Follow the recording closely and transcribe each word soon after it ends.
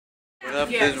up,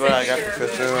 this is what I got for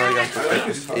Christmas. What I got for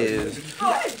Christmas is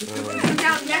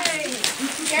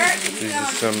these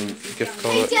are some gift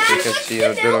cards. You can see,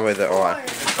 I don't know where they are. I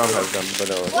don't have them,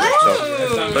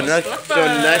 but next,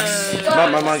 my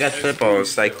mom got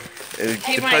flip-balls. Like, the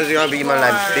present gonna be my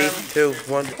life. 3, 2,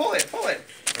 1. Pull it.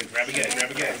 Grab again.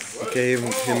 Okay, here's my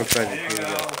present. Here we go.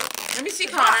 Let me see,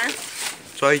 Connor.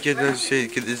 So I get this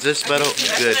shit. Is this metal?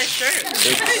 Good.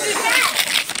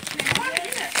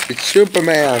 It's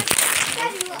Superman.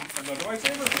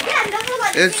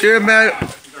 It's Superman.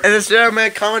 And it's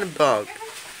Superman comic book.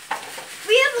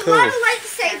 We have a lot of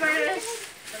lightsabers.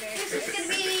 This is gonna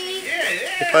be.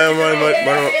 If I want to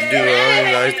do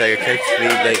one night, like I can't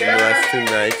sleep like in the last 2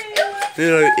 nights.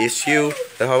 Another issue.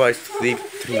 And how I sleep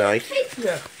tonight. Hey,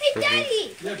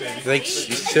 Daddy. Like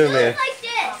Superman.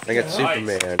 I got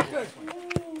Superman.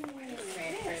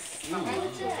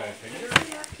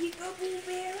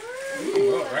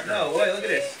 No, wait, look at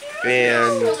this.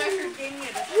 And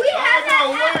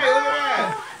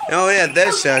oh yeah,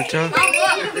 there's Santa.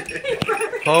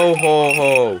 Ho ho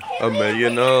ho, $1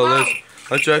 million.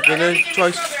 I'm checking it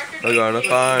twice. I'm gonna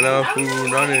find out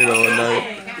who's running all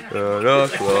night. The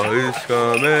claw is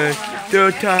coming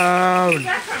to town.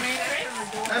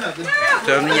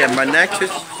 So yeah, my next is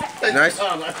nice.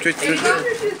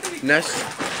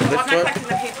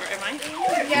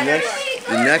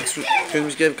 The next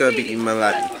Christmas gift gonna be in my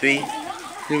life. 3.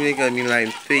 It's gonna be like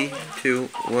 3, 2,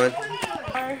 1.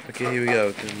 Okay, here we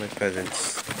go. This is my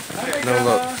presents. No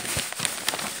look.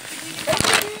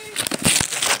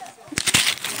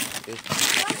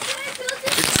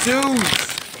 It's shoes.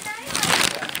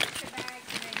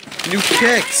 New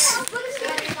kicks.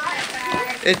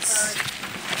 It's.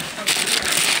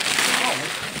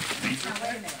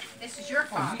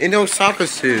 In those soccer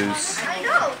shoes.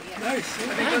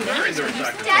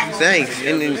 Thanks.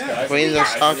 And playing those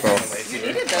soccer. You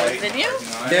did those, didn't you?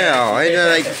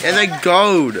 Yeah, and like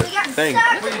gold. Thanks.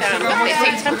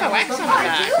 Take Tempo X on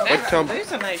that. What Tempo?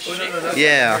 Those are nice shoes.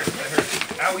 Yeah.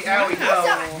 Owie.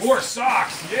 More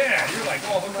socks. Yeah, you're like,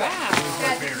 oh, look Wow.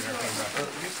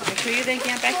 Make sure you thank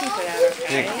Aunt Becky for that,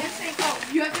 okay?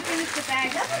 You have to finish the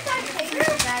bag. That's what I finish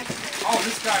the bag. Oh,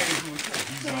 this guy is really cool.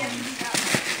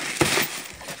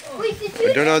 I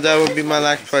don't know if that would be my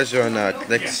last pleasure or not.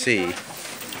 Let's see.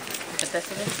 But that's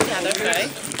what it's together, okay?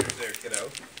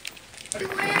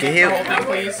 Okay, here.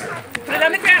 Put it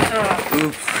on the ground. Oh.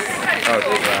 Oops. Oh,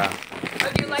 crap.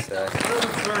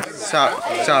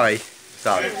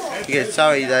 Sorry. Yeah,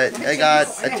 sorry that I got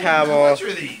a towel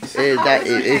that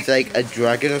is like a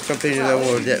dragon or something. You know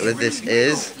what this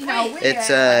is? It's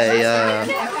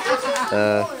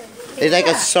it's like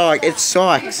a sock. It's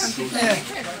socks.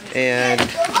 And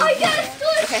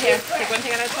Okay, here. Take one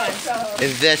thing at a time.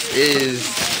 and this is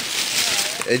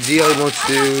the other one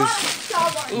shoes.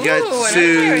 You got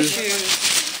shoes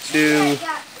to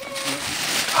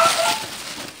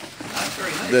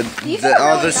the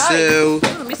other shoe.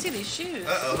 Let me see these shoes.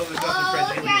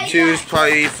 Shoes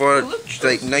probably for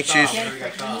like night shoes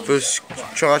for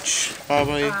church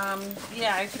probably.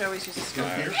 Yeah, I could always use a skirt. I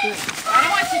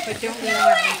don't want to, but don't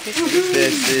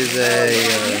This is a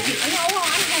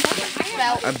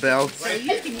belt.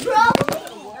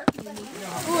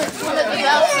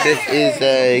 This is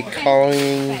a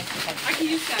calling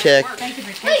kick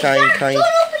kind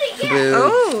blue.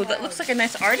 Oh, that looks like a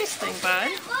nice artist thing, bud.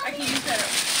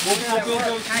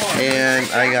 And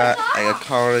I got a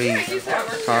calling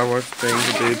Star Wars thing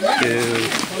to do too.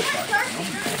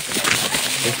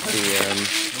 Let's see,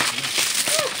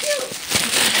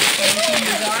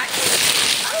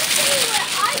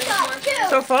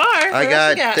 So far, I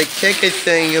got the kicker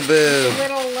thingaboo.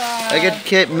 I got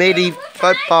Kit Mitty Oh,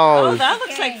 footballs. that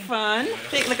looks like fun.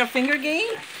 Like a finger game?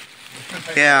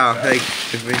 Yeah, like.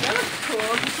 That looks cool.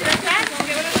 Did you see that tag? Want to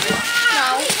get one of those?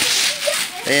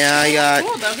 No. And I got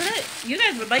Cool, doesn't it? You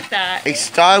guys would like that. a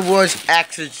Star Wars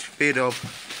action figure of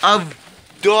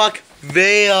Darth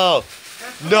Vader.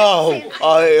 No,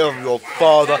 I am your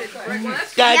father.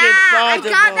 Yeah, I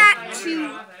got that too.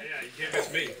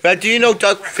 But do you know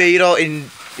Darth Vader in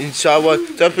Star Wars?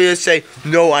 Darth Vader say,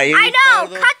 "No, I am." I know.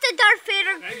 Father. Cut the Darth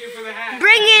Vader.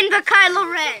 Bring in the Kylo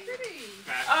Ren.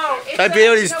 Oh, Darth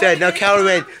Vader is dead. Now Kylo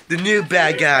Ren, the new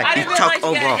bad guy, I he didn't took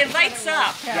realize over. it lights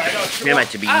up. It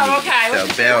might be Oh, okay. So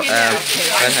Bill, what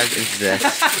has is this?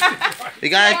 We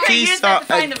got a Okay, key use stop.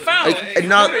 that to find the phone.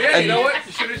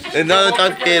 Another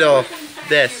Darth Vader.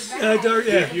 This. Yeah.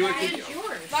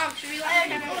 Mom, should we let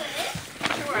him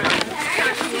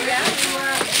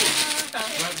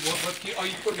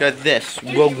Got this.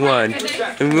 Rogue One.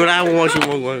 And when I watch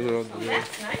Rogue One. Oh,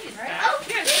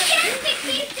 you can't take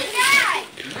these to die.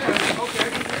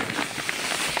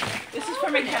 This is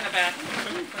from McKenna back.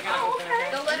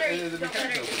 Don't let her eat. Don't let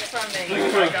her eat it. From me.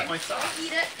 I got my socks.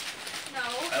 Eat it. No.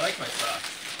 I like my socks.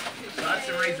 Socks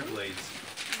and razor blades.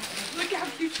 Look how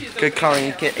cute she is. Good calling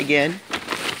it again.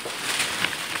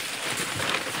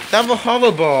 Double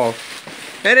hoverball.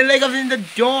 And it like up in the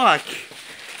dark.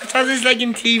 That's how this like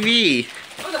in TV.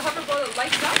 Oh, the hoverboard that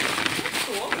lights up? That's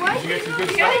cool. Did you get some good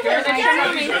stuff there?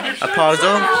 A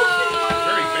puzzle.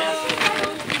 Very fancy.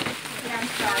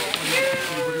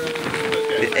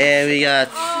 And we got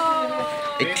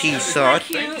a t-shirt.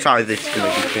 Sorry, this is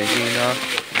gonna be crazy now.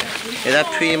 And that's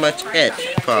pretty much it,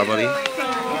 probably.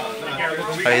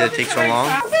 Sorry that takes so long.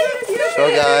 So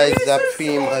guys, that's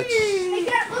pretty much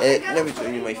it. Let me show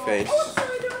you my face.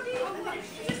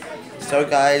 So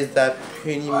guys, that's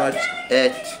pretty much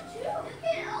it.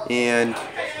 And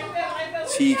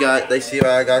see you guys, let's see what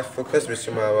I got for Christmas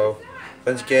tomorrow.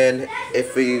 Once again,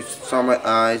 if you saw my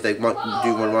eyes, like what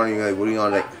do one running, like what do you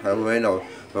on, like Halloween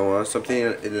or something,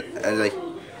 and like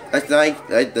last night,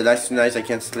 the last nights I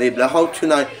can't sleep. The whole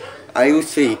tonight I will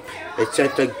sleep. It's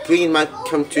Santa Green might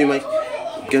come to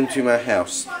my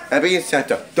house. Happy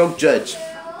Santa, don't judge.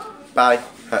 Bye.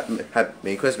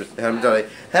 Happy Christmas.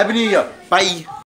 Happy New Year. Bye.